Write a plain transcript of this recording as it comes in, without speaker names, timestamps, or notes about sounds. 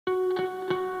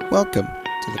Welcome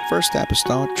to the First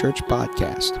Apostolic Church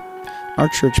Podcast. Our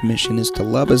church mission is to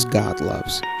love as God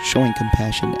loves, showing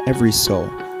compassion to every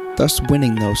soul, thus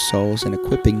winning those souls and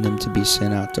equipping them to be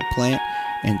sent out to plant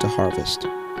and to harvest.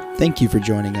 Thank you for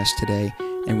joining us today,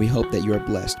 and we hope that you are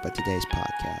blessed by today's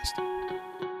podcast.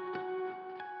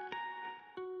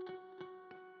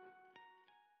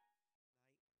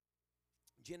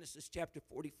 Genesis chapter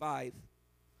 45.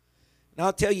 And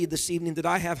I'll tell you this evening that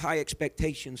I have high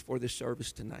expectations for this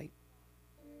service tonight.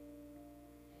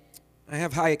 I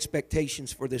have high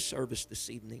expectations for this service this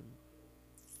evening.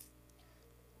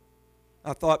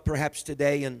 I thought perhaps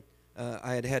today, and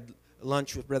I had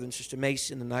lunch with Brother and Sister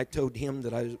Mason, and I told him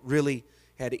that I really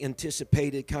had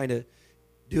anticipated kind of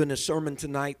doing a sermon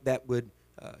tonight that would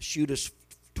shoot us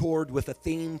toward with a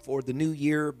theme for the new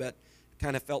year, but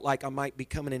kind of felt like I might be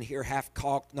coming in here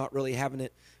half-cocked, not really having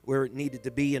it where it needed to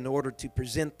be in order to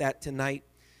present that tonight.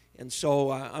 And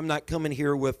so I'm not coming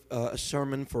here with a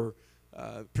sermon for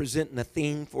presenting a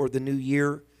theme for the new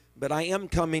year, but I am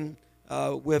coming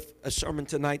with a sermon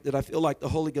tonight that I feel like the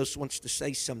Holy Ghost wants to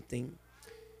say something.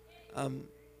 And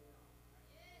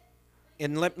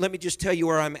let me just tell you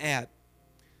where I'm at.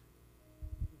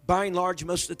 By and large,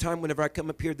 most of the time whenever I come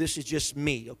up here, this is just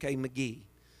me, okay, McGee.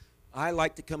 I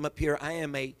like to come up here. I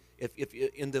am if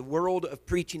in the world of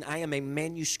preaching, I am a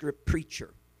manuscript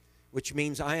preacher, which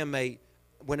means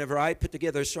whenever I put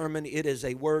together a sermon, it is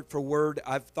a word for word.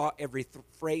 I've thought every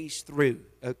phrase through,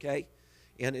 okay?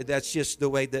 And that's just the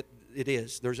way that it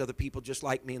is. There's other people just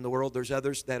like me in the world. There's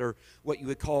others that are what you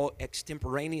would call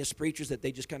extemporaneous preachers, that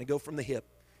they just kind of go from the hip.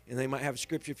 And they might have a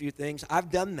scripture, a few things. I've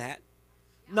done that,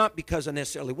 not because I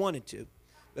necessarily wanted to,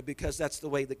 but because that's the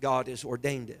way that God has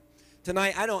ordained it.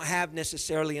 Tonight, I don't have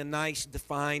necessarily a nice,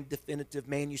 defined, definitive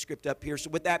manuscript up here.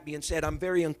 So with that being said, I'm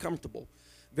very uncomfortable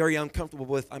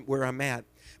with where I'm at.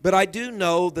 But I do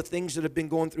know the things that have been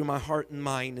going through my heart and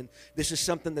mind, and this is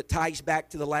something that ties back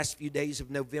to the last few days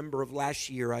of November of last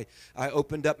year. I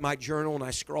opened up my journal and I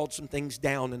scrawled some things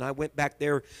down, and I went back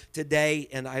there today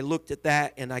and I looked at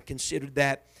that and I considered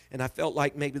that, and I felt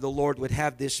like maybe the Lord would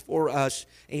have this for us,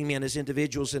 amen, as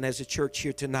individuals and as a church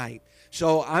here tonight.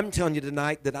 So I'm telling you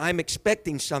tonight that I'm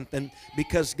expecting something,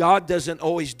 because God doesn't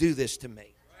always do this to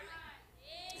me.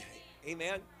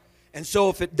 Amen. And so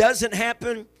if it doesn't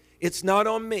happen, it's not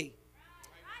on me.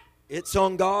 It's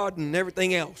on God and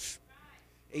everything else.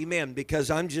 Amen.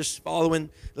 Because I'm just following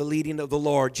the leading of the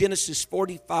Lord. Genesis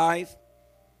 45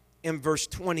 and verse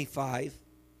 25.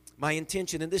 My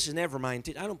intention, and this is never my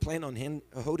intention, I don't plan on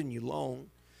holding you long.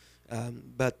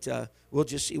 But we'll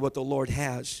just see what the Lord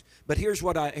has. But here's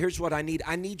what I need.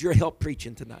 I need your help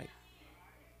preaching tonight.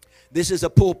 This is a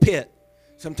pulpit.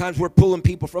 Sometimes we're pulling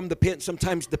people from the pit.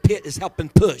 Sometimes the pit is helping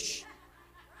push.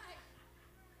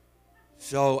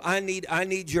 So I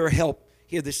need your help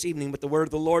here this evening with the word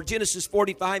of the Lord. Genesis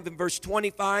 45 and verse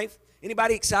 25.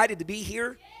 Anybody excited to be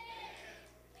here?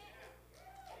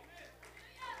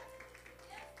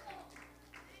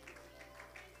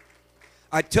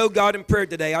 I told God in prayer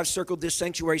today, I've circled this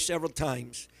sanctuary several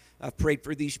times. I've prayed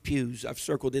for these pews. I've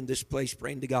circled in this place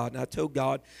praying to God. And I told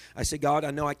God, I said, God,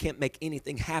 I know I can't make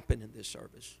anything happen in this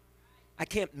service. I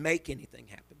can't make anything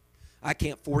happen. I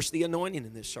can't force the anointing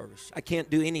in this service. I can't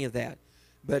do any of that.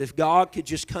 But if God could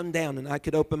just come down and I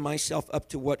could open myself up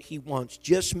to what He wants,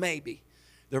 just maybe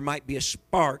there might be a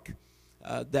spark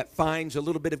that finds a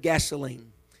little bit of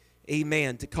gasoline.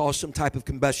 Amen. To cause some type of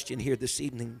combustion here this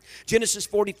evening. Genesis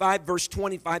 45 verse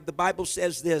 25, the Bible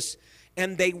says this,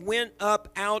 and they went up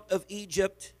out of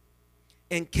Egypt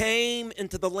and came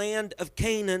into the land of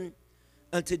Canaan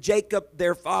unto Jacob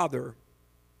their father.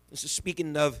 This is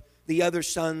speaking of the other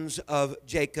sons of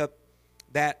Jacob,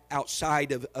 that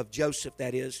outside of Joseph,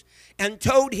 that is, and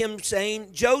told him, saying,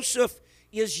 Joseph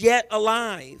is yet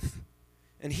alive,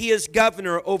 and he is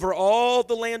governor over all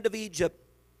the land of Egypt.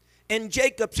 And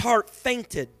Jacob's heart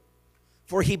fainted,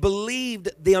 for he believed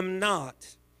them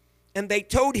not. And they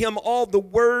told him all the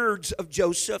words of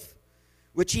Joseph,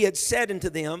 which he had said unto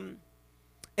them.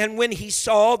 And when he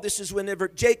saw, this is whenever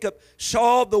Jacob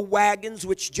saw the wagons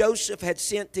which Joseph had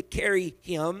sent to carry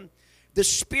him, the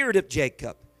spirit of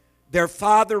Jacob, their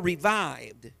father,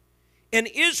 revived. And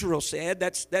Israel said,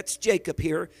 that's Jacob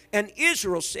here, and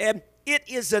Israel said, it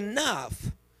is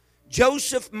enough.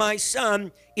 Joseph, my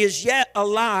son, is yet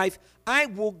alive. I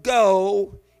will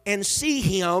go and see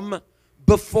him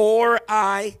before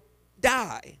I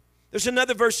die. There's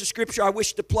another verse of scripture I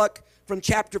wish to pluck from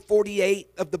chapter 48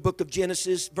 of the book of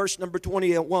Genesis, verse number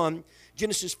 21.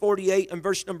 Genesis 48 and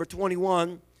verse number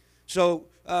 21 So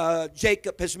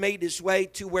Jacob has made his way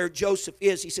to where Joseph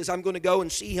is. He says, I'm going to go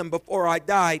and see him before I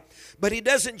die. But he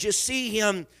doesn't just see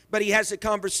him, but he has a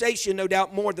conversation, no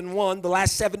doubt more than one. The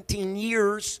last 17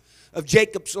 years of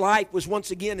Jacob's life was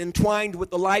once again entwined with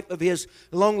the life of his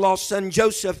long-lost son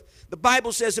Joseph. The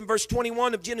Bible says in verse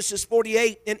 21 of Genesis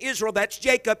 48, and Israel, that's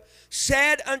Jacob,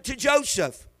 said unto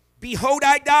Joseph, Behold,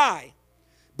 I die,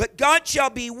 but God shall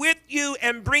be with you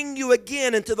and bring you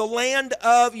again into the land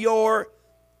of your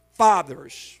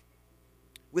fathers,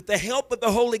 with the help of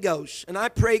the Holy Ghost. And I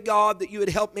pray, God, that you would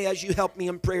help me as you help me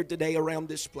in prayer today around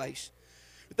this place.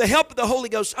 With the help of the Holy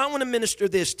Ghost, I want to minister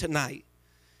this tonight.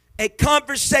 A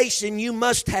conversation you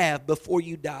must have before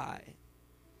you die.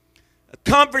 A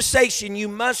conversation you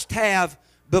must have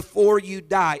before you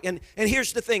die. And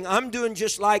here's the thing. I'm doing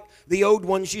just like the old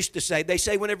ones used to say. They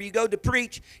say whenever you go to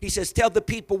preach, he says, tell the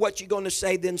people what you're going to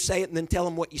say, then say it, and then tell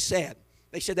them what you said.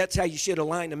 They said that's how you should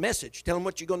align a message. Tell them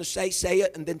what you're going to say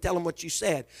it, and then tell them what you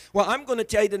said. Well, I'm going to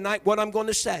tell you tonight what I'm going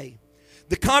to say.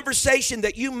 The conversation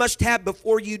that you must have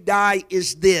before you die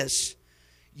is this.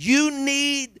 You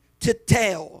need to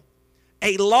tell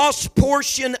a lost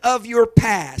portion of your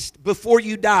past before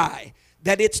you die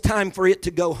that it's time for it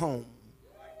to go home.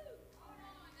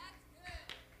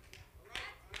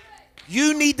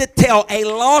 You need to tell a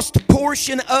lost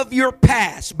portion of your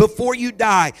past before you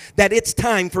die that it's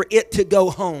time for it to go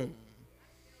home.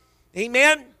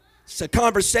 Amen? It's a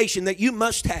conversation that you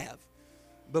must have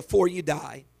before you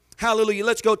die. Hallelujah.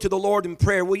 Let's go to the Lord in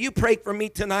prayer. Will you pray for me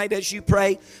tonight as you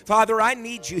pray? Father, I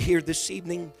need you here this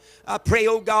evening. I pray,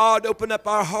 oh God, open up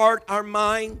our heart, our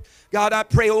mind. God, I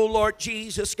pray, oh Lord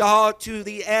Jesus, God, to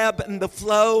the ebb and the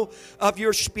flow of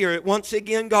your Spirit. Once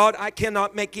again, God, I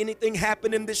cannot make anything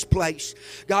happen in this place.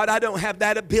 God, I don't have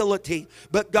that ability.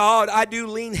 But God, I do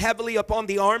lean heavily upon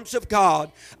the arms of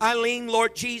God. I lean,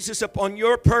 Lord Jesus, upon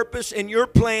your purpose and your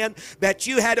plan that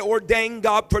you had ordained,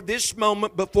 God, for this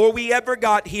moment before we ever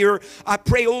got here. I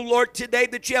pray, oh Lord, today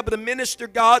that you're able to minister,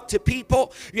 God, to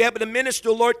people. You're able to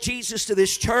minister, Lord Jesus, to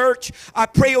this church. I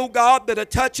pray, oh God, that a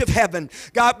touch of heaven,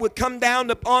 God, would come down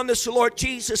upon us, Lord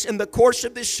Jesus, in the course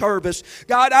of this service.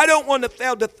 God, I don't want to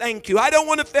fail to thank you. I don't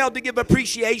want to fail to give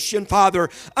appreciation, Father,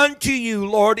 unto you,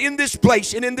 Lord, in this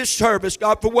place and in this service,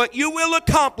 God, for what you will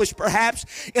accomplish,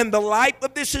 perhaps, in the life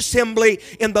of this assembly.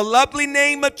 In the lovely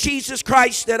name of Jesus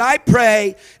Christ that I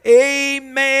pray.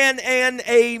 Amen and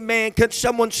amen. Can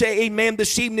someone say amen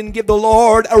this evening and give the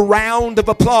Lord a round of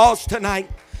applause tonight?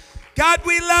 God,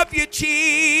 we love you,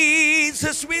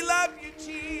 Jesus. We love you,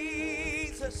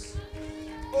 Jesus.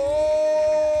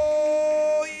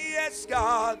 Oh, yes,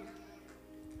 God.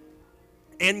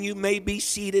 And you may be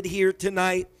seated here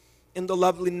tonight in the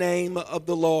lovely name of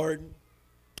the Lord.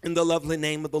 In the lovely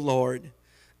name of the Lord.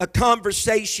 A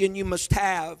conversation you must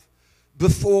have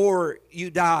before you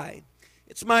die.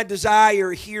 It's my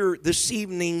desire here this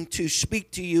evening to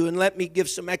speak to you, and let me give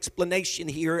some explanation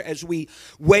here as we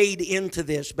wade into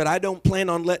this. But I don't plan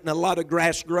on letting a lot of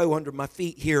grass grow under my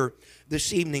feet here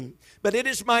this evening. But it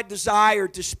is my desire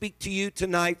to speak to you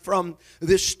tonight from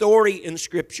this story in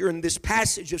Scripture and this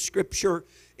passage of Scripture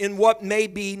in what may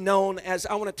be known as,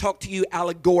 I want to talk to you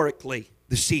allegorically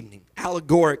this evening.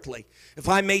 Allegorically. If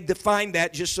I may define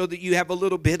that just so that you have a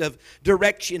little bit of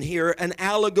direction here. An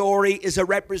allegory is a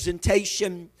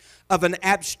representation of an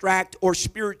abstract or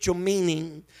spiritual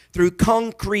meaning through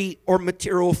concrete or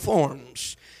material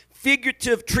forms.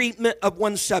 Figurative treatment of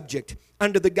one subject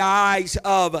under the guise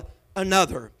of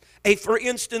another. A for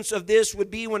instance of this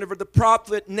would be whenever the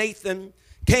prophet Nathan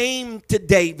came to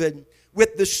David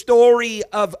with the story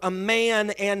of a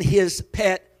man and his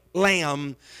pet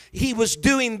lamb. He was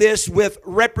doing this with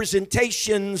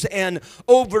representations and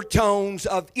overtones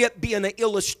of it being an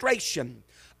illustration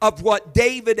of what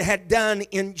David had done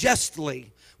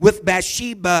unjustly with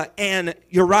Bathsheba and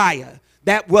Uriah.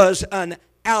 That was an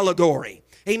allegory.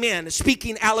 Amen.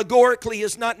 Speaking allegorically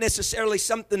is not necessarily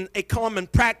a common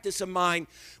practice of mine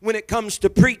when it comes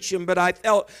to preaching, but I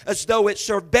felt as though it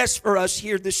served best for us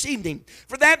here this evening.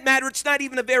 For that matter, it's not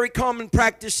even a very common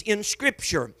practice in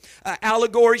Scripture.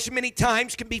 Allegories many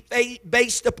times can be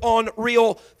based upon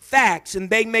real facts, and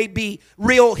they may be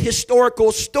real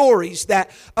historical stories that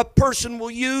a person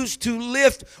will use to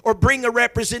lift or bring a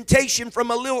representation from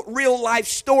a real life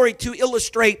story to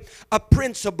illustrate a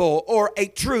principle or a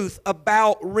truth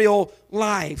about real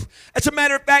life. As a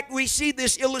matter of fact, we see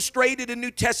this illustrated in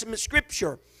New Testament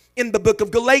Scripture. In the book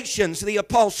of Galatians, the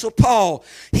Apostle Paul,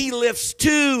 he lifts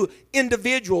two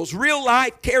individuals, real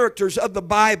life characters of the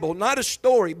Bible, not a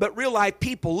story, but real life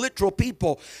people, literal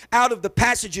people, out of the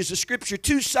passages of Scripture.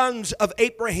 Two sons of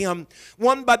Abraham,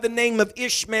 one by the name of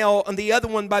Ishmael and the other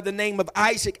one by the name of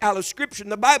Isaac, out of Scripture.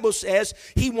 And the Bible says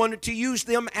he wanted to use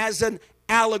them as an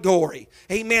allegory.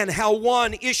 Amen. How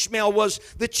one, Ishmael, was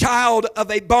the child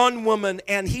of a bondwoman,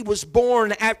 and he was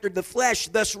born after the flesh,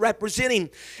 thus representing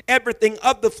everything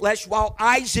of the flesh, while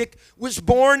Isaac was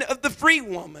born of the free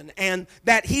woman, and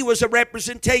that he was a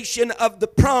representation of the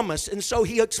promise. And so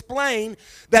he explained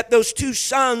that those two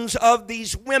sons of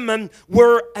these women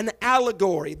were an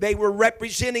allegory. They were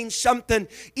representing something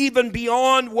even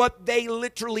beyond what they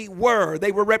literally were.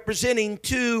 They were representing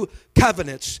two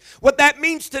covenants. What that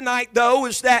means tonight, though,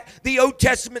 is that the Old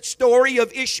Testament story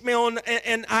of Ishmael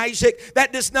and Isaac,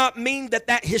 that does not mean that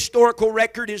that historical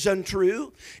record is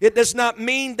untrue. It does not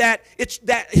mean that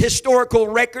that historical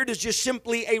record is just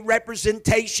simply a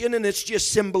representation and it's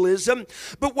just symbolism.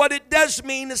 But what it does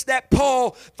mean is that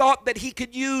Paul thought that he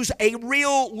could use a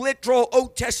real, literal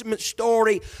Old Testament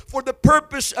story for the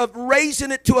purpose of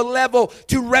raising it to a level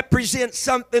to represent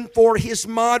something for his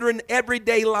modern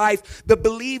everyday life, the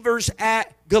believers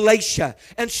at Galatia.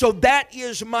 And so that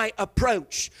is my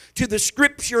approach to the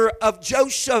scripture of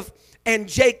Joseph and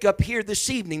Jacob here this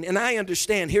evening. And I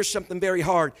understand, here's something very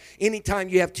hard. Anytime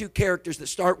you have two characters that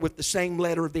start with the same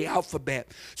letter of the alphabet.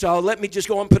 So let me just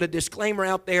go and put a disclaimer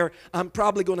out there. I'm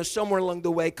probably going to somewhere along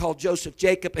the way call Joseph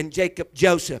Jacob and Jacob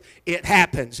Joseph. It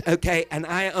happens, okay? And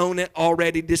I own it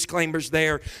already. Disclaimers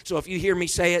there. So if you hear me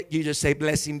say it, you just say,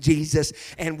 bless him, Jesus,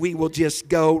 and we will just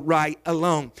go right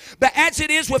along. But as it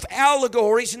is with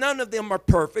allegories, none of them are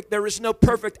perfect. There is no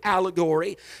perfect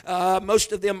allegory.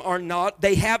 Most of them are not.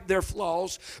 They have their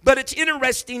flaws, but it's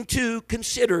interesting to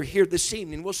consider here this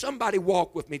evening. Will somebody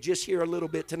walk with me just here a little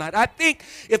bit tonight? I think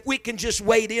if we can just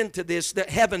wade into this, that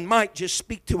heaven might just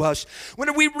speak to us.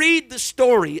 When we read the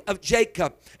story of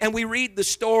Jacob and we read the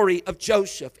story of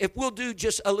Joseph, if we'll do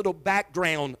just a little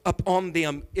background upon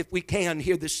them, if we can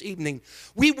here this evening,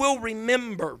 we will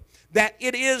remember that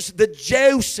it is the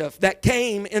Joseph that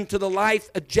came into the life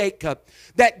of Jacob,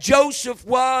 that Joseph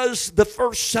was the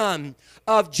first son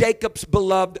of Jacob's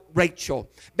beloved Rachel.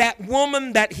 That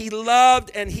woman that he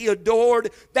loved and he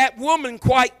adored, that woman,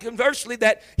 quite conversely,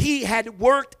 that he had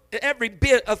worked every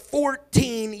bit of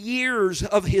 14 years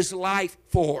of his life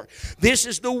for. This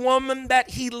is the woman that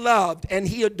he loved and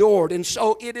he adored. And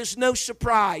so it is no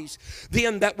surprise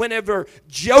then that whenever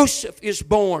Joseph is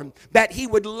born, that he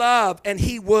would love and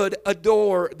he would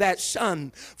adore that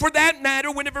son. For that matter,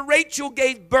 whenever Rachel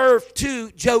gave birth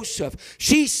to Joseph,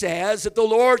 she says that the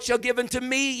Lord shall give unto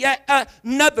me yet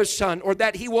another son, or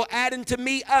that he will add unto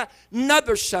me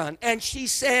another son. And she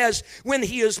says when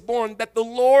he is born that the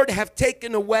Lord have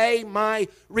taken away my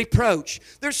reproach.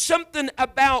 There's something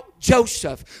about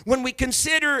Joseph. When we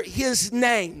consider his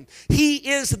name, he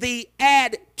is the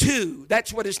add to.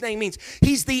 That's what his name means.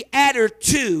 He's the adder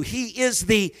to. He is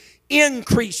the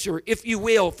increaser, if you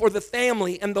will, for the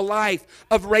family and the life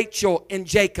of Rachel and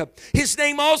Jacob. His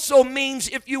name also means,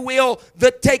 if you will, the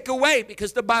take away,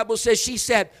 because the Bible says, she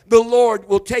said, the Lord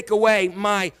will take away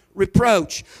my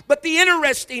reproach. But the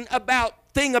interesting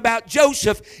thing about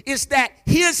Joseph is that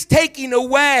his taking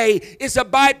away is a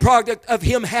byproduct of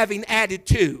him having added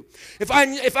to. If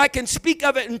I can speak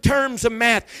of it in terms of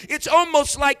math, it's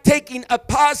almost like taking a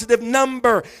positive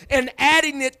number and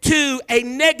adding it to a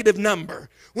negative number.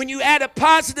 When you add a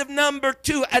positive number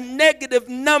to a negative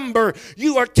number,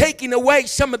 you are taking away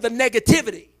some of the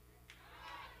negativity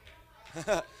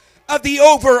of the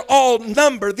overall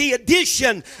number. The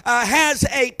addition has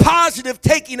a positive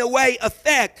taking away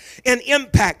effect and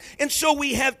impact. And so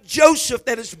we have Joseph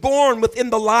that is born within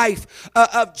the life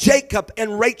of Jacob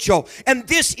and Rachel. And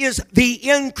this is the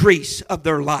increase of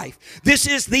their life. This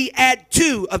is the add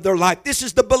to of their life. This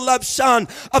is the beloved son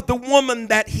of the woman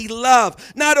that he loved.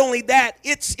 Not only that,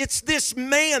 it's this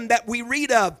man that we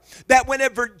read of, that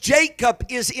whenever Jacob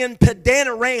is in Padan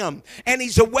Aram and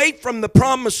he's away from the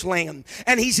promised land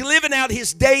and he's living out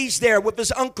his days there with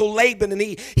his uncle Laban, and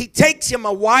he takes him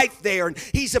a wife there, and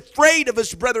he's afraid of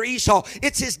his brother Esau.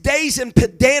 It's his days in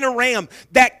Padan Aram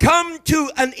that come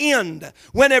to an end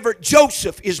whenever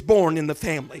Joseph is born in the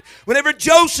family. Whenever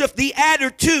Joseph, the adder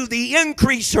to, the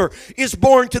increaser, is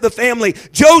born to the family.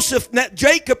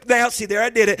 Jacob now, see there,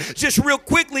 I did it, just real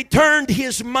quickly turned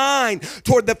his mind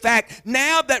toward the fact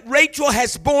now that Rachel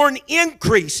has born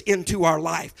increase into our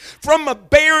life. From a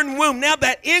barren womb, now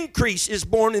that increase is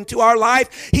born into our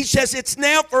life. He says it's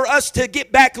now for us to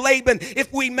get back, Laban,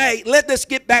 if we may. Let us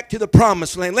get back to the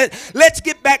promised land. Let's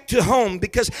get back to home,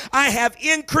 because I have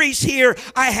increase here.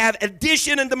 I have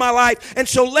addition into my life. And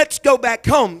so let's go back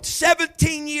home.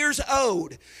 17 years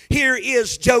old. Here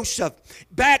is Joseph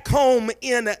back home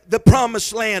in the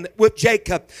promised land with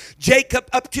Jacob. Jacob,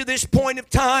 up to this point of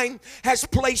time, has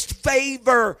placed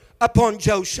favor upon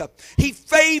Joseph. He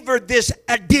favored this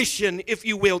addition, if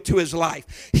you will, to his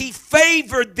life. He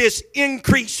favored this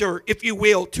increaser, if you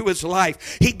will, to his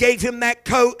life. He gave him that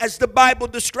coat, as the Bible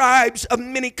describes, of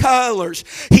many colors.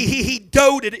 He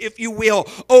doted, if you will,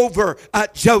 over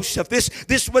Joseph.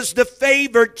 This was the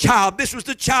favored child. This was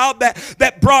the child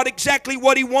that brought exactly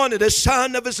what he wanted, a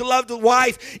son of his loved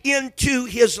wife into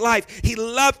his life. He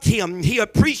loved him. He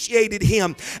appreciated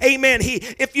him. Amen. He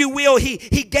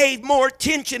gave more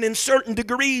attention in certain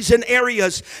degrees and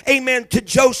areas, amen, to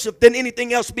Joseph than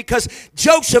anything else, because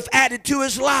Joseph added to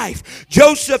his life.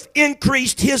 Joseph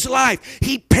increased his life.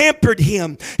 He pampered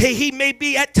him. He may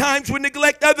be at times would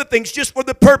neglect other things just for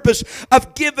the purpose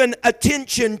of giving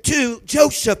attention to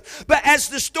Joseph. But as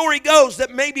the story goes,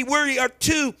 that maybe we are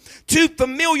too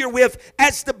familiar with,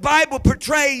 as the Bible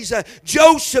portrays,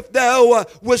 Joseph, though,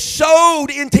 was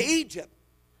sold into Egypt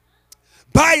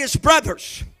by his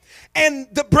brothers. And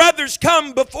the brothers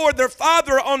come before their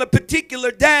father on a particular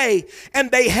day,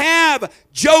 and they have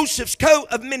Joseph's coat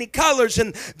of many colors,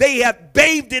 and they have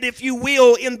bathed it, if you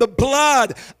will, in the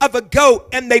blood of a goat,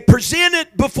 and they present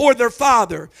it before their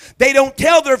father. They don't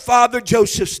tell their father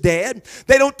Joseph's dead.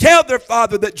 They don't tell their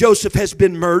father that Joseph has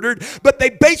been murdered, but they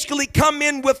basically come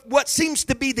in with what seems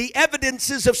to be the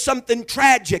evidences of something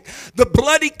tragic. The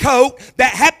bloody coat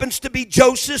that happens to be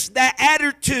Joseph's, that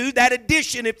attitude, that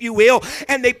addition, if you will,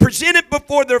 and they present it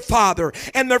before their father.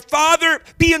 And their father,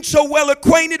 being so well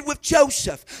acquainted with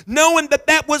Joseph, knowing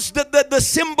that was the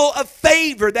symbol of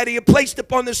favor that he had placed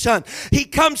upon the son, he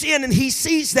comes in and he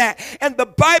sees that. And the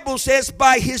Bible says,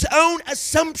 by his own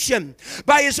assumption,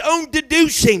 by his own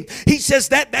deducing, he says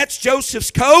that's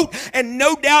Joseph's coat, and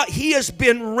no doubt he has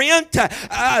been rent.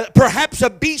 Perhaps a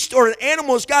beast or an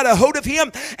animal has got a hold of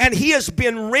him, and he has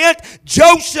been rent.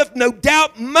 Joseph, no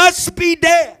doubt, must be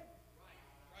dead.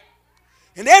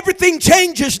 And everything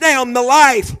changes now in the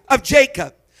life of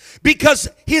Jacob, because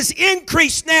his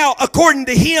increase now, according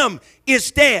to him,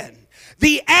 is dead.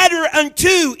 The adder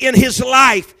unto in his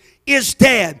life is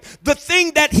dead. The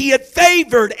thing that he had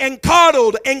favored and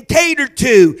coddled and catered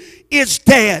to is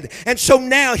dead. And so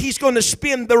now he's going to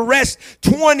spend the rest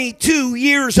 22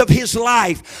 years of his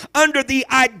life under the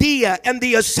idea and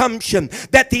the assumption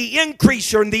that the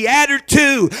increaser and the adder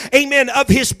to, amen, of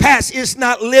his past is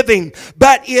not living,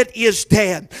 but it is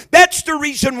dead. That's the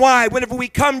reason why whenever we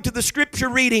come to the scripture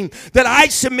reading that I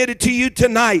submitted to you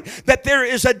tonight, that there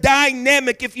is a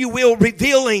dynamic, if you will,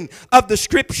 revealing of the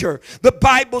scripture. The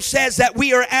Bible says that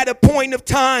we are at a point of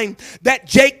time that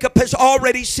Jacob has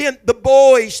already sent the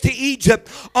boys to Egypt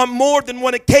on more than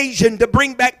one occasion to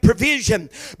bring back provision,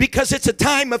 because it's a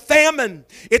time of famine,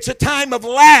 it's a time of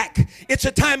lack, it's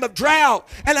a time of drought.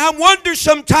 And I wonder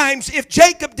sometimes if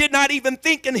Jacob did not even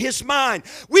think in his mind,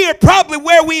 we are probably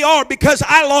where we are because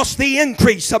I lost the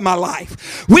increase of my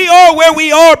life. We are where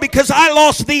we are because I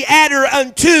lost the adder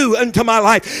unto my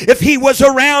life. If he was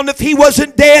around, if he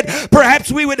wasn't dead,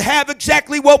 perhaps we would have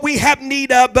exactly what we have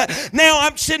need of. But now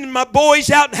I'm sending my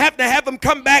boys out and having to have them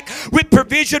come back with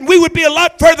provision. We would be a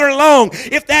lot further along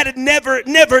if that had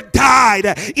never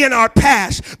died in our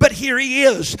past. But here he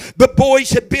is. The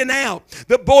boys have been out.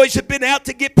 The boys have been out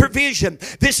to get provision.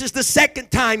 This is the second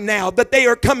time now that they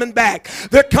are coming back.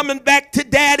 They're coming back to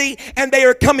Daddy, and they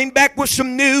are coming back with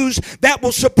some news that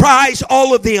will surprise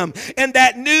all of them. And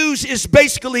that news is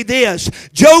basically this: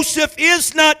 Joseph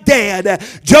is not dead.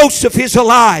 Joseph is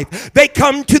alive. They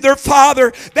come to their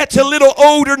father that's a little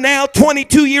older now,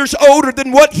 22 years older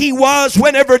than what he was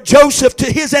whenever Joseph, to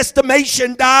his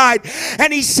estimation, died.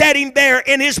 And he's sitting there,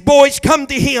 and his boys come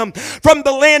to him from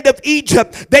the land of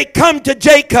Egypt. They come to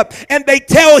Jacob and they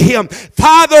tell him,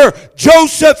 Father,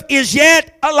 Joseph is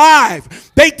yet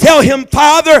alive. They tell him,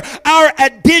 Father, our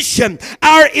addition,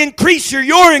 our increaser,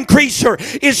 your increaser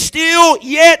is still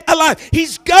yet alive.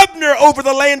 He's governor over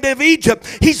the land of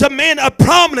Egypt. He's a man of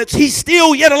prominence. He's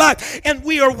still yet alive. And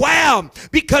we are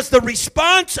wowed because the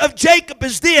response of Jacob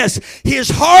is this: his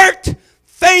heart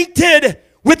fainted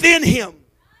within him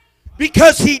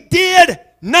because he did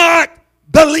not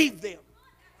believe them.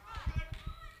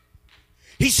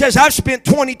 He says, I've spent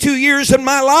 22 years in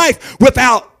my life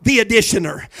without the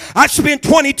additioner. I spent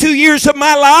 22 years of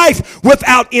my life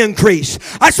without increase.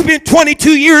 I spent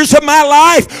 22 years of my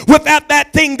life without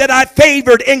that thing that I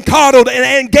favored and coddled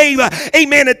and gave,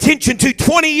 amen, attention to.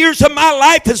 20 years of my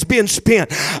life has been spent.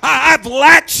 I've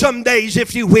lacked some days,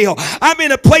 if you will. I'm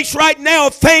in a place right now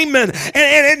of famine,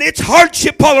 and it's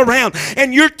hardship all around.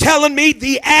 And you're telling me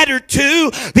the adder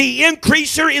to, the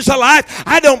increaser is alive?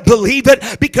 I don't believe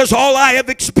it, because all I have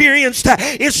experienced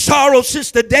is sorrow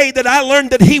since the day that I learned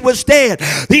that he was dead.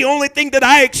 The only thing that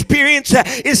I experience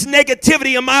is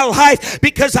negativity in my life,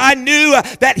 because I knew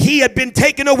that he had been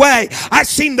taken away. I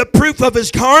seen the proof of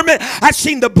his garment. I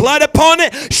seen the blood upon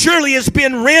it. Surely it's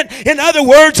been rent. In other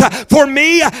words, for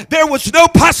me, there was no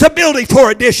possibility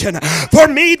for addition. For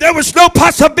me, there was no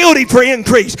possibility for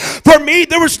increase. For me,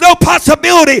 there was no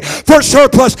possibility for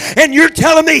surplus. And you're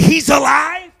telling me he's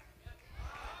alive?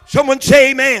 Someone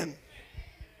say amen.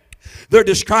 They're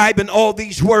describing all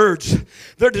these words.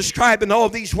 They're describing all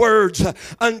these words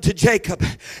unto Jacob.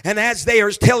 And as they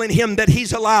are telling him that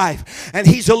he's alive, and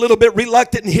he's a little bit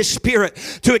reluctant in his spirit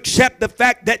to accept the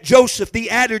fact that Joseph, the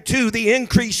adder to, the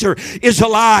increaser, is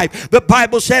alive. The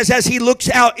Bible says as he looks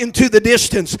out into the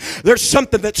distance, there's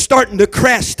something that's starting to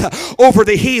crest over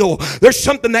the hill. There's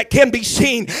something that can be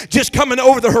seen just coming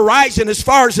over the horizon as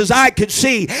far as I could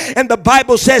see. And the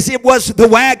Bible says it was the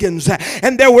wagons,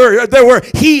 and there were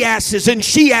he-asses and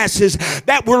she-asses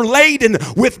that were laden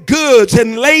with goods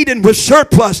and laden with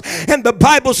surplus. And the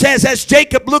Bible says as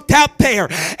Jacob looked out there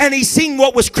and he seen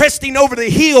what was cresting over the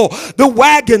hill, the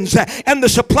wagons and the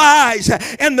supplies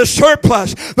and the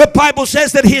surplus, the Bible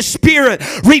says that his spirit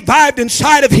revived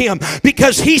inside of him,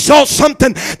 because he saw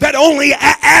something that only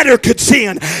an adder could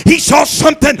send. He saw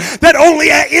something that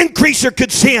only an increaser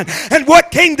could send. And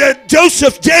what came to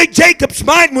Jacob's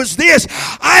mind was this: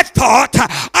 I thought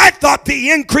the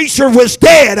increaser was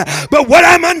dead, but what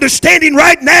I'm understanding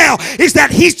right now is that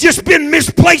he's just been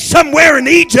misplaced somewhere in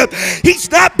Egypt.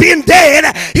 He's not been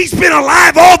dead. He's been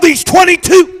alive all these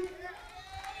 22.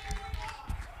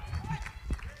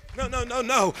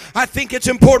 No. I think it's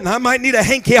important. I might need a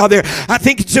hanky out there. I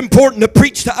think it's important to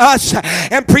preach to us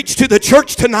and preach to the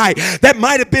church tonight that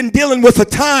might have been dealing with a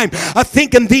time of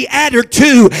thinking the adder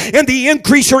to and the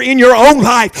increaser in your own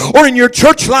life or in your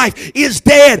church life is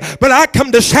dead. But I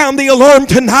come to sound the alarm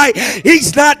tonight.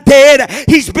 He's not dead.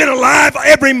 He's been alive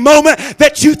every moment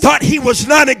that you thought he was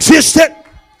non-existent.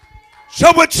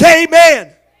 Someone say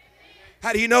amen.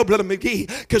 How do you know, Brother McGee?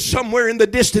 Because somewhere in the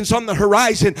distance on the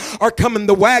horizon are coming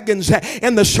the wagons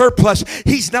and the surplus.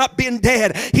 He's not been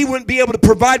dead. He wouldn't be able to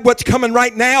provide what's coming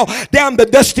right now down the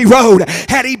dusty road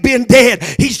had he been dead.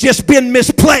 He's just been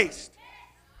misplaced.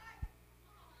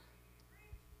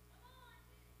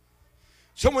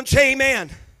 Someone say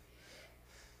amen.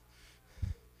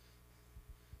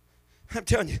 I'm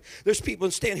telling you, there's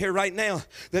people standing here right now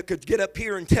that could get up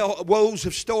here and tell woes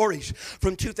of stories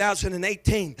from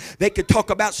 2018. They could talk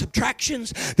about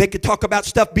subtractions. They could talk about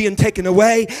stuff being taken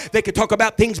away. They could talk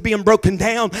about things being broken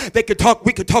down. We could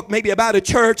talk maybe about a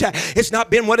church. It's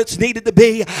not been what it's needed to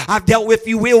be. I've dealt, if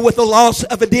you will, with the loss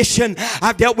of addition.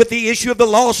 I've dealt with the issue of the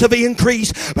loss of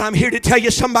increase. But I'm here to tell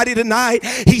you somebody tonight,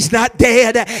 he's not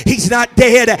dead. He's not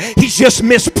dead. He's just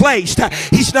misplaced.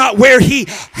 He's not where he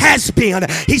has been.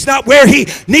 He's not where he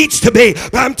needs to be.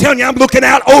 But I'm telling you, I'm looking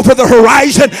out over the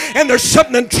horizon, and there's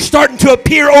something starting to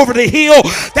appear over the hill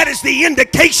that is the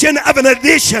indication of an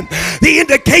addition, the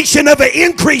indication of an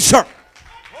increaser.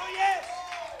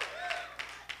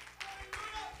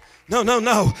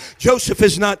 No. Joseph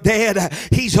is not dead.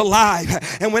 He's alive.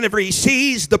 And whenever he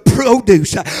sees the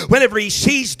produce, whenever he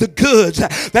sees the goods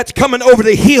that's coming over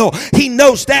the hill, he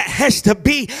knows that has to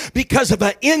be because of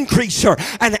an increaser,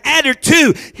 an adder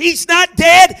to. He's not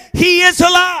dead. He is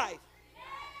alive.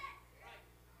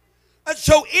 And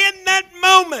so in that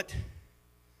moment,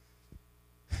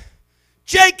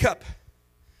 Jacob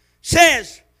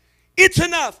says, it's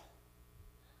enough.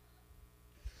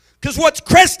 Because what's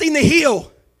cresting the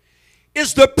hill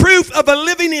is the proof of a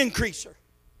living increaser.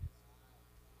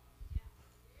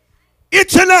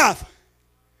 It's enough.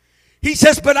 He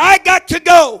says, but I got to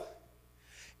go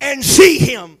and see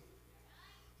him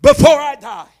before I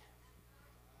die.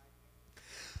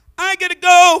 I got to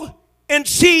go and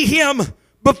see him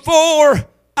before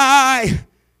I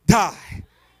die.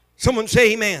 Someone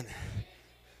say amen.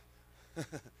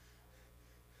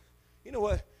 You know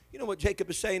what Jacob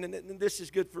is saying, and this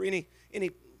is good for any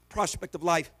prospect of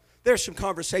life. There's some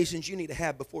conversations you need to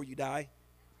have before you die.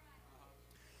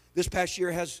 This past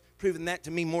year has proven that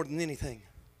to me more than anything.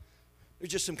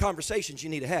 There's just some conversations you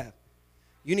need to have.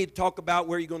 You need to talk about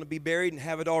where you're going to be buried and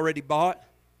have it already bought,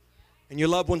 and your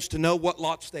loved ones to know what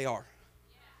lots they are.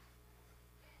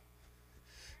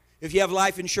 If you have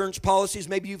life insurance policies,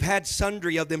 maybe you've had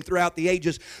sundry of them throughout the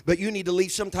ages, but you need to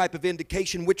leave some type of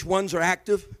indication which ones are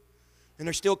active and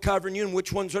are still covering you and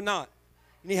which ones are not.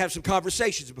 You need to have some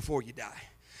conversations before you die.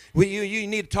 You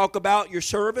need to talk about your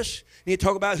service. You need to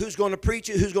talk about who's going to preach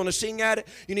it, who's going to sing at it.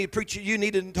 You need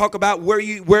to talk about where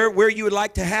you would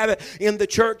like to have it, in the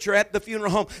church or at the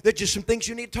funeral home. There's just some things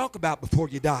you need to talk about before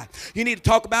you die. You need to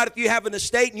talk about if you have an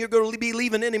estate and you're going to be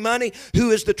leaving any money,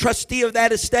 who is the trustee of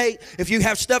that estate. If you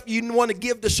have stuff you want to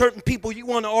give to certain people, you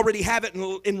want to already have it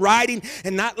in writing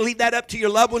and not leave that up to your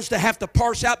loved ones to have to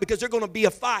parse out, because there's going to be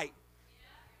a fight.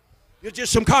 There's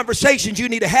just some conversations you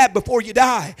need to have before you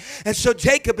die. And so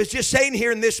Jacob is just saying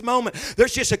here in this moment,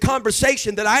 there's just a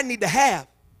conversation that I need to have.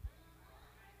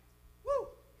 Woo.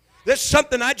 There's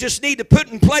something I just need to put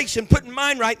in place and put in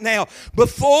mind right now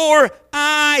before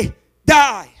I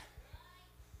die.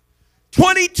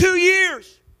 22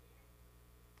 years.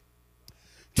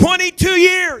 22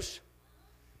 years.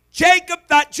 Jacob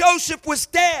thought Joseph was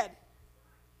dead.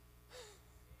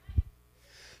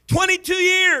 22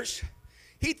 years.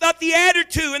 He thought the adder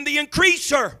and the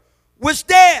increaser was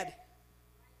dead.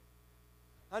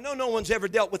 I know no one's ever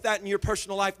dealt with that in your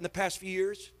personal life in the past few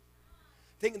years.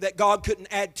 Thinking that God couldn't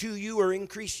add to you or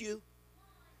increase you.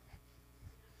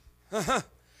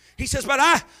 He says, but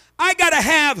I got to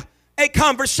have a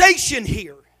conversation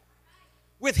here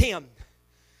with him.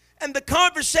 And the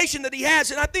conversation that he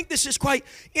has, and I think this is quite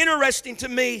interesting to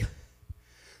me,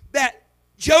 that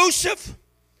Joseph,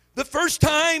 the first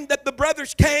time that the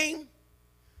brothers came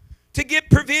to get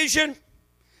provision,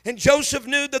 and Joseph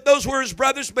knew that those were his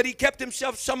brothers, but he kept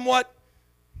himself somewhat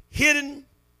hidden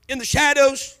in the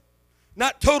shadows,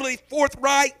 not totally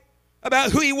forthright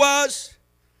about who he was.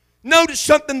 Notice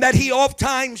something that he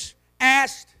oftentimes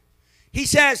asked. He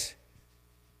says,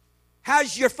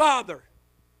 how's your father?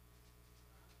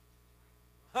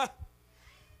 Huh?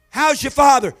 How's your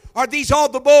father? Are these all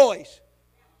the boys?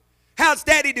 How's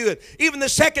daddy doing? Even the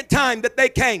second time that they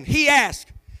came, he asked,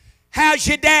 how's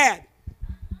your dad?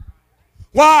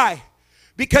 Why?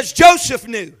 Because Joseph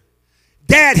knew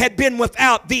dad had been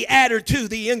without the adder to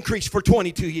the increase for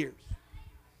 22 years.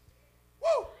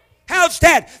 Woo! How's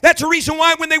dad? That's the reason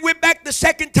why when they went back the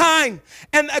second time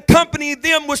and accompanied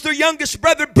them was their youngest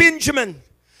brother Benjamin.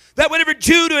 That whenever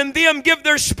Judah and them give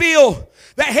their spiel,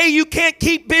 that hey, you can't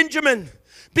keep Benjamin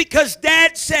because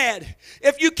dad said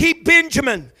if you keep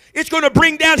Benjamin, it's going to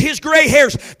bring down his gray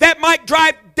hairs. That might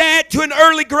drive dad to an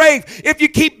early grave if you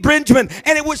keep Benjamin.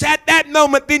 And it was at that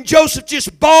moment then Joseph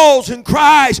just bawls and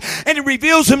cries and he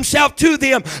reveals himself to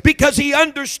them because he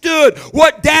understood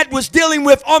what dad was dealing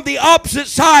with on the opposite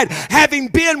side, having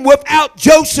been without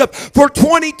Joseph for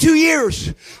 22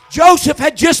 years. Joseph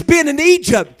had just been in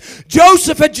Egypt.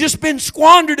 Joseph had just been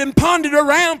squandered and pondered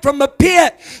around from a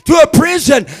pit to a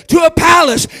prison to a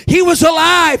palace. He was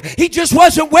alive. He just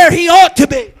wasn't where he ought to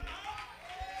be.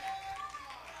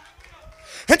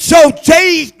 And so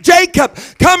Jacob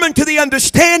coming to the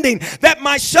understanding that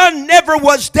my son never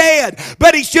was dead,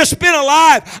 but he's just been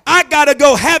alive. I got to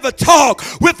go have a talk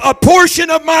with a portion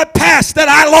of my past that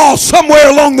I lost somewhere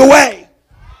along the way.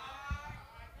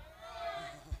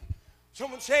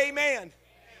 Someone say amen.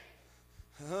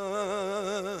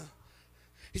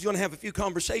 He's going to have a few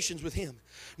conversations with him.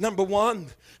 Number one,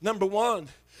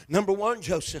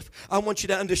 Joseph, I want you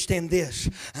to understand this.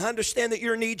 I understand that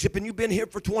you're in Egypt and you've been here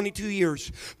for 22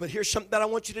 years. But here's something that I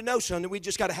want you to know, son, that we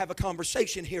just got to have a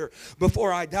conversation here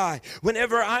before I die.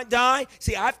 Whenever I die,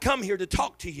 see, I've come here to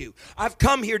talk to you. I've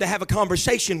come here to have a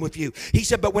conversation with you. He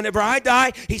said, but whenever I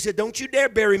die, he said, don't you dare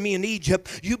bury me in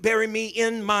Egypt. You bury me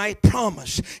in my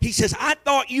promise. He says, I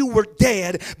thought you were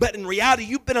dead, but in reality,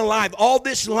 you've been alive all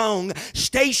this long,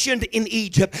 stationed in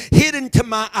Egypt, hidden to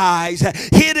my eyes,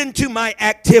 hidden to my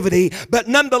activity, but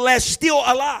nonetheless still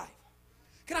alive.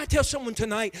 Can I tell someone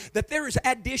tonight that there is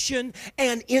addition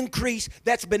and increase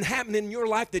that's been happening in your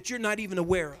life that you're not even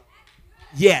aware of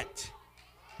yet?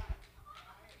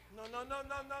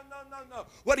 No.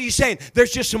 What are you saying?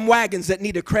 There's just some wagons that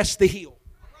need to crest the hill.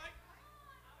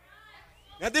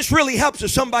 Now this really helps if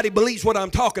somebody believes what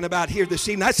I'm talking about here this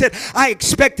evening. I said I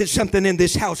expected something in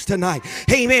this house tonight.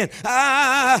 Amen.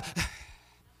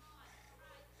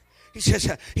 He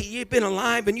says, you've been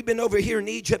alive and you've been over here in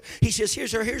Egypt. He says,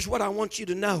 here's what I want you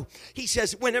to know. He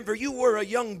says, whenever you were a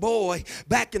young boy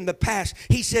back in the past,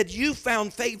 he said, you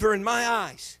found favor in my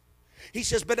eyes. He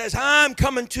says, but as I'm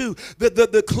coming to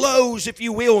the close, if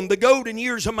you will, and the golden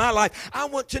years of my life, I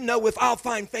want to know if I'll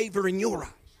find favor in your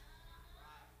eyes.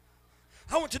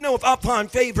 I want to know if I'll find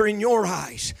favor in your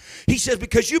eyes. He says,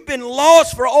 because you've been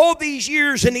lost for all these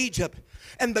years in Egypt.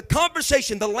 And the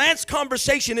conversation, the last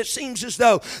conversation, it seems as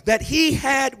though that he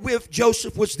had with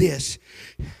Joseph was this.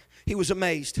 He was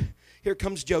amazed. Here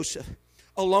comes Joseph,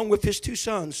 along with his two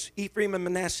sons, Ephraim and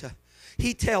Manasseh.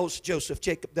 He tells Joseph,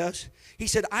 Jacob does, he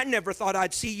said, I never thought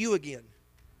I'd see you again,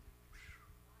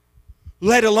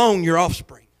 let alone your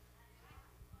offspring.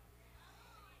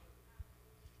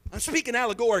 I'm speaking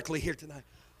allegorically here tonight.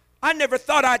 I never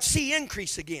thought I'd see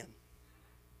increase again.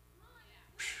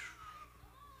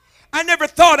 I never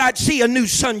thought I'd see a new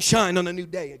sunshine on a new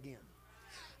day again.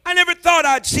 I never thought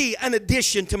I'd see an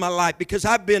addition to my life because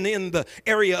I've been in the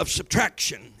area of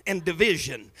subtraction and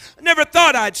division. I never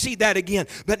thought I'd see that again.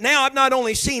 But now I've not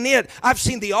only seen it, I've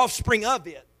seen the offspring of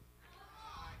it.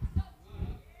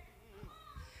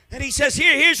 And he says,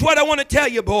 here's what I want to tell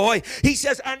you, boy. He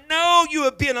says, I know you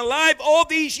have been alive all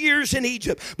these years in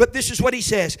Egypt. But this is what he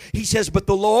says. He says, but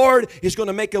the Lord is going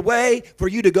to make a way for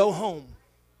you to go home.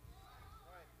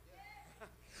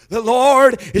 The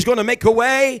Lord is going to make a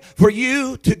way for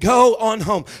you to go on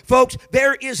home. Folks,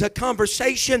 there is a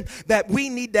conversation that we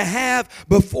need to have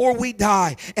before we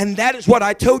die. And that is what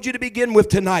I told you to begin with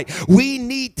tonight. We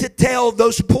need to tell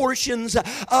those portions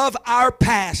of our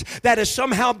past that has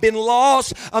somehow been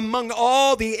lost among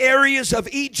all the areas of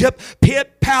Egypt,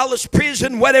 pit, palace,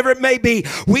 prison, whatever it may be.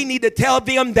 We need to tell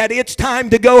them that it's time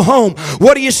to go home.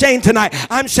 What are you saying tonight?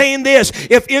 I'm saying this.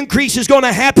 If increase is going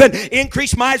to happen,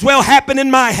 increase might as well happen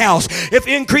in my house. If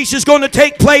increase is going to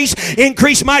take place,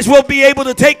 increase might as well be able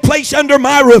to take place under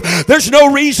my roof. There's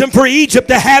no reason for Egypt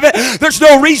to have it. There's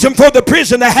no reason for the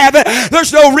prison to have it.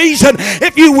 There's no reason,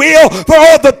 if you will, for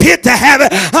all the pit to have it.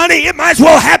 Honey, it might as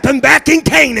well happen back in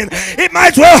Canaan. It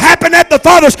might as well happen at the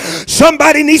Father's.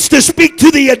 Somebody needs to speak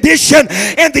to the addition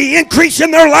and the increase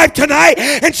in their life tonight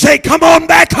and say, come on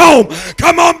back home.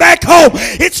 Come on back home.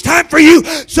 It's time for you.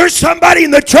 There's somebody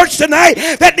in the church tonight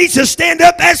that needs to stand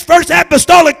up as First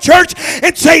Apostolic Church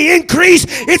and say, increase,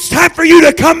 it's time for you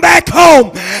to come back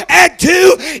home. Add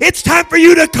to, it's time for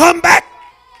you to come back.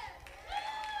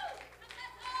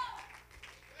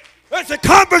 There's a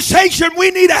conversation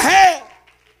we need to have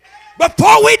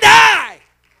before we die.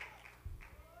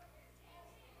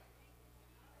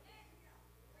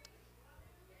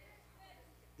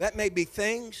 That may be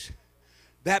things,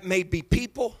 that may be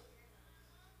people,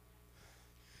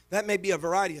 that may be a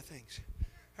variety of things.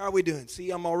 How are we doing?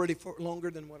 See, I'm already longer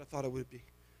than what I thought I would be.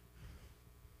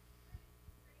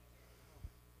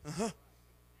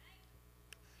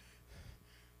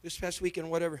 This past weekend,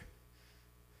 whatever,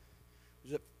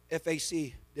 was at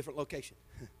FAC, different location.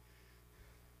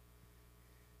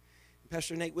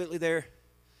 Pastor Nate Whitley there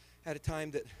had a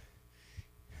time that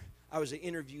I was an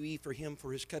interviewee for him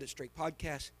for his Cut It Straight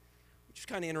podcast, which was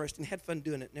kind of interesting. Had fun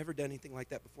doing it. Never done anything like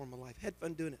that before in my life. Had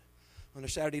fun doing it on a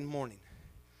Saturday morning.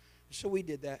 So we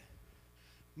did that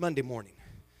Monday morning,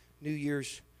 New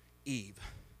Year's Eve.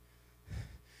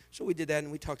 So we did that,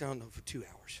 and we talked, I don't know, for 2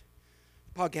 hours.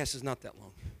 The podcast is not that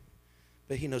long,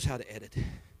 but he knows how to edit.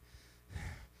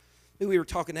 We were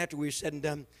talking after we were said and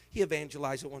done. He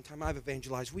evangelized at one time. I've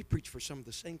evangelized. We preach for some of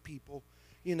the same people.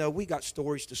 You know, we got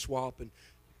stories to swap and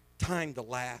time to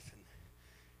laugh,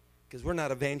 because we're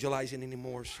not evangelizing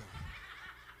anymore, so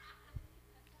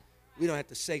we don't have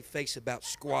to save face about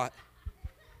squat.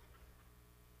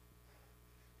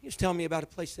 He was telling me about a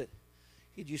place that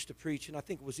he'd used to preach, and I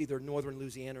think it was either northern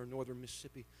Louisiana or northern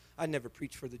Mississippi. I never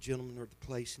preached for the gentleman or the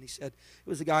place, and he said it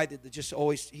was a guy that just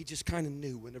always, he just kind of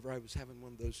knew whenever I was having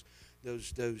one of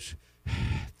those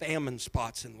famine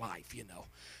spots in life, you know.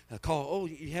 Call, oh,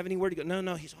 you have anywhere to go?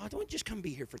 No. He said, oh, don't just come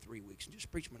be here for 3 weeks and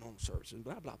just preach my own service and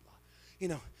blah, blah, blah. You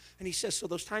know, and he says, so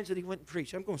those times that he went and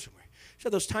preached, I'm going somewhere. So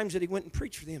those times that he went and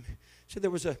preached for them, so there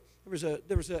was a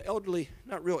elderly,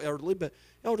 not real elderly, but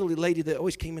elderly lady that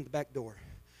always came in the back door.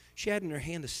 She had in her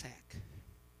hand a sack.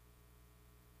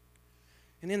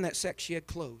 And in that sack she had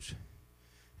clothes.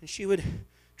 And she would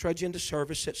trudge into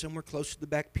service, sit somewhere close to the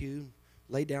back pew,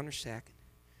 lay down her sack.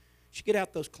 She'd get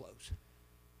out those clothes.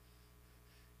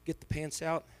 Get the pants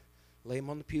out, lay them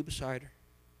on the pew beside her.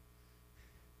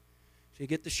 She'd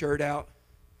get the shirt out,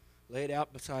 lay it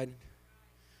out beside him,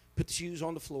 put the shoes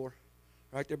on the floor,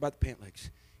 right there by the pant legs.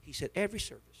 He said, every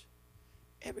service,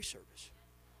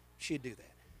 she'd do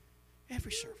that.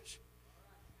 Every service.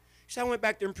 He said, I went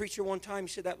back there and preached her one time. He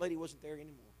said, that lady wasn't there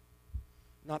anymore.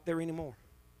 Not there anymore.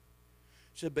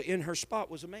 He said, but in her spot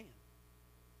was a man.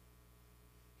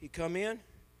 He'd come in,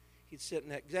 he'd sit in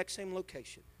that exact same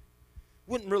location.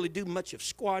 Wouldn't really do much of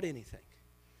squat anything.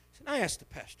 He said, I asked the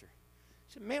pastor.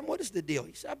 I said, man, what is the deal?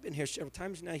 He said, I've been here several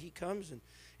times now. He comes and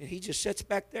he just sits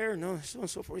back there and so on and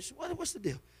so forth. He said, what's the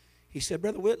deal? He said,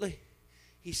 Brother Whitley,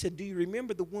 he said, do you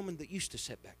remember the woman that used to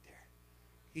sit back there?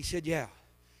 He said, yeah.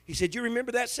 He said, you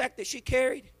remember that sack that she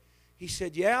carried? He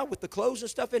said, yeah, with the clothes and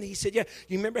stuff in it. He said, yeah.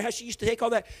 You remember how she used to take all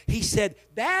that? He said,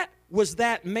 that was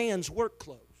that man's work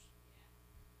clothes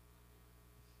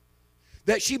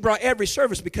that she brought every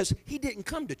service because he didn't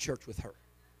come to church with her.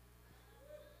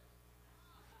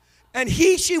 And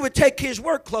she would take his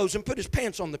work clothes and put his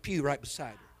pants on the pew right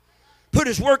beside her. Put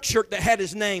his work shirt that had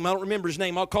his name, I don't remember his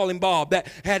name, I'll call him Bob, that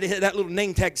had that little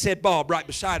name tag that said Bob right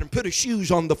beside him. Put his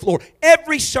shoes on the floor.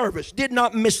 Every service, did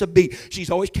not miss a beat.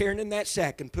 She's always carrying in that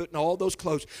sack and putting all those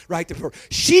clothes right there for her.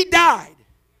 She died.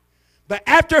 But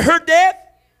after her death,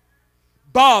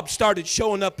 Bob started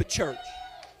showing up at church.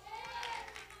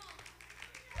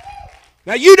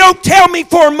 Now, you don't tell me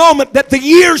for a moment that the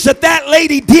years that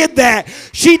lady did that,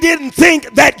 she didn't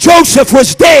think that Joseph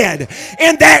was dead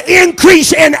and that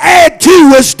Increase and Add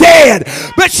To was dead.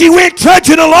 But she went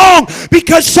trudging along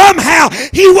because somehow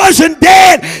he wasn't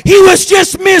dead. He was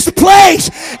just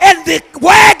misplaced. And the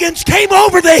wagons came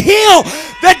over the hill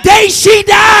the day she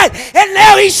died. And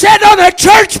now he's sat on a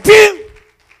church pew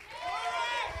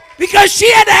because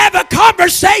she had to have a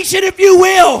conversation, if you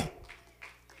will,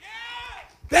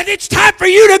 that it's time for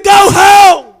you to go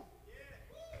home.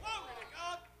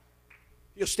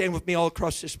 You'll stand with me all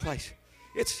across this place.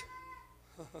 It's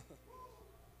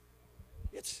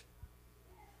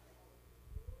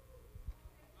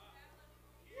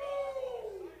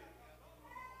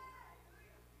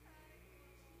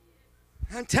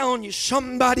I'm telling you,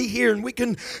 somebody here, and we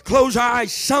can close our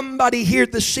eyes, somebody here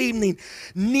this evening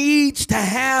needs to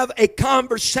have a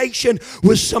conversation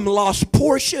with some lost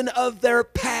portion of their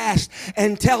past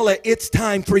and tell it, it's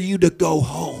time for you to go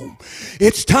home.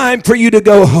 It's time for you to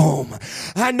go home.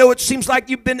 I know it seems like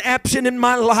you've been absent in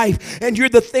my life, and you're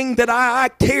the thing that I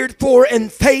cared for and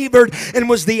favored and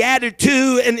was the added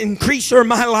to and increaser of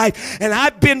my life. And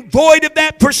I've been void of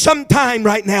that for some time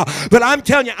right now. But I'm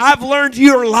telling you, I've learned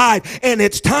you're alive, and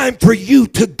it's time for you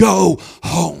to go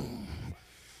home.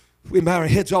 We bow our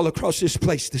heads all across this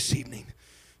place this evening.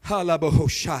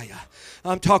 Halabahoshaya.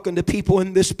 I'm talking to people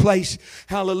in this place,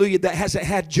 hallelujah, that hasn't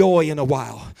had joy in a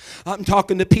while. I'm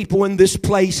talking to people in this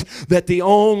place that the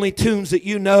only tunes that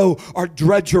you know are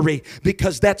drudgery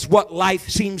because that's what life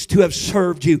seems to have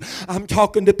served you. I'm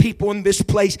talking to people in this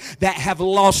place that have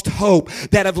lost hope,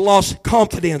 that have lost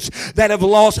confidence, that have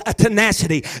lost a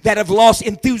tenacity, that have lost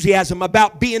enthusiasm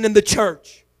about being in the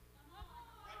church.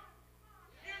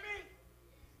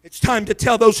 It's time to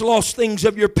tell those lost things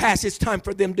of your past. It's time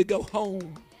for them to go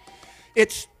home.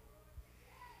 It's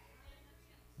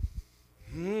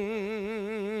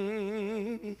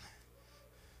you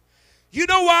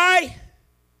know why?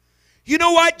 You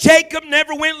know why Jacob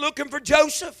never went looking for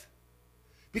Joseph?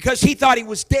 Because he thought he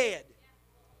was dead.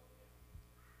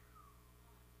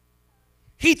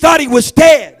 He thought he was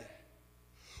dead.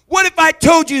 What if I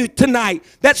told you tonight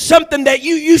that something that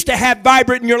you used to have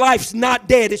vibrant in your life is not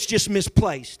dead, it's just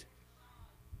misplaced?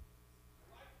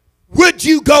 Would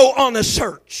you go on a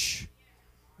search?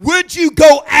 Would you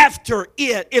go after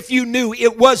it if you knew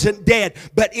it wasn't dead,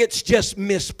 but it's just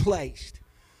misplaced?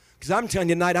 Because I'm telling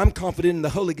you tonight, I'm confident in the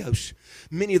Holy Ghost.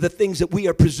 Many of the things that we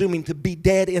are presuming to be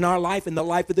dead in our life and the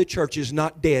life of the church is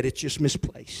not dead, it's just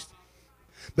misplaced.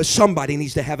 But somebody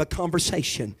needs to have a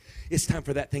conversation. It's time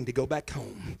for that thing to go back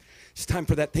home. It's time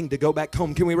for that thing to go back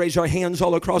home. Can we raise our hands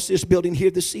all across this building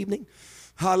here this evening?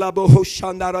 Hallelujah,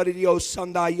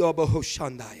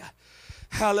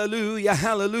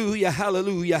 hallelujah,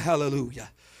 hallelujah, hallelujah.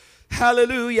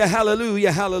 Hallelujah,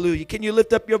 hallelujah, hallelujah. Can you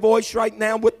lift up your voice right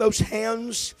now with those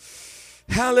hands?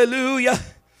 Hallelujah,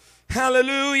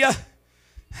 hallelujah,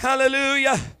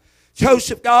 hallelujah.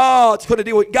 Joseph, God's going to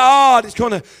do it. God is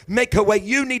going to make a way.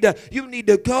 You need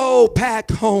to go back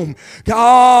home.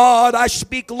 God, I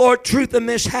speak, Lord, truth in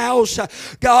this house.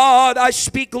 God, I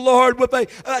speak, Lord, with a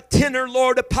tenor,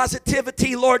 Lord, of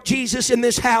positivity, Lord Jesus, in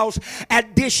this house.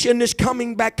 Addition is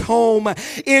coming back home.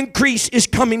 Increase is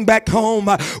coming back home.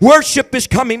 Worship is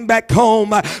coming back home.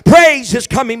 Praise is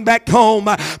coming back home.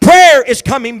 Prayer is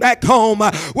coming back home.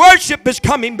 Worship is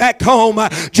coming back home.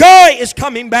 Joy is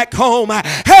coming back home.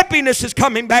 Happiness is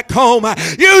coming back home.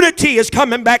 Unity is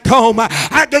coming back home.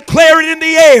 I declare it in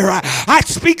the air. I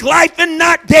speak life and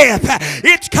not death.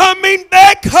 It's coming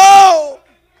back home.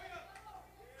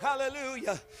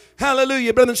 Hallelujah.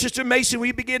 Hallelujah. Brother and Sister Mason,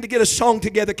 we begin to get a song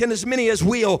together. Can as many as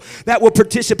will that will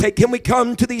participate, can we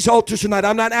come to these altars tonight?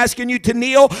 I'm not asking you to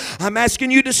kneel. I'm asking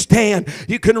you to stand.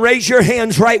 You can raise your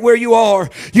hands right where you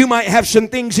are. You might have some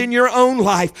things in your own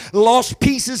life, lost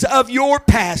pieces of your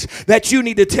past that you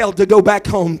need to tell to go back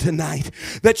home tonight.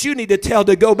 That you need to tell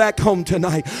to go back home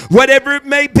tonight. Whatever it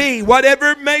may be, whatever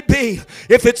it may be.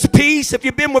 If it's peace, if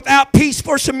you've been without peace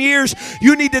for some years,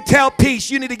 you need to tell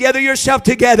peace. You need to gather yourself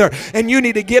together and you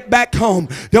need to get back home.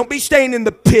 Don't be staying in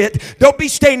the pit. Don't be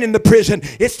staying in the prison.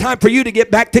 It's time for you to get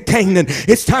back to Canaan.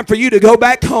 It's time for you to go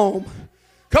back home.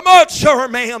 Come on, sir,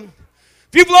 ma'am.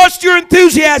 If you've lost your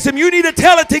enthusiasm, you need to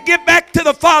tell it to get back to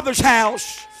the Father's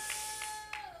house.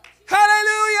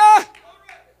 Hallelujah.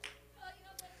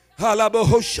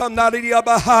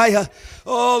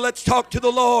 Oh, let's talk to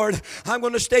the Lord. I'm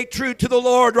going to stay true to the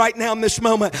Lord right now in this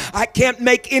moment. I can't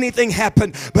make anything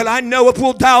happen, but I know if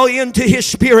we'll dial into His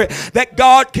Spirit that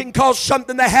God can cause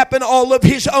something to happen all of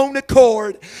His own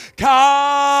accord.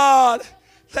 God,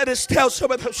 let us tell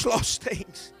some of those lost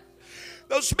things,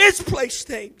 those misplaced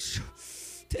things,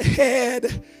 to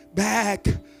head back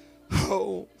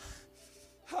home.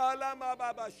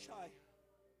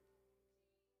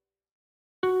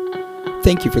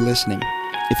 Thank you for listening.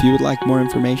 If you would like more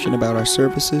information about our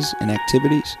services and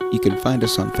activities, you can find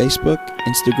us on Facebook,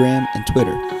 Instagram, and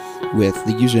Twitter with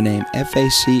the username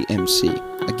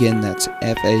FACMC. Again, that's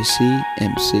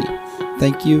FACMC.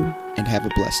 Thank you, and have a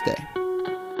blessed day.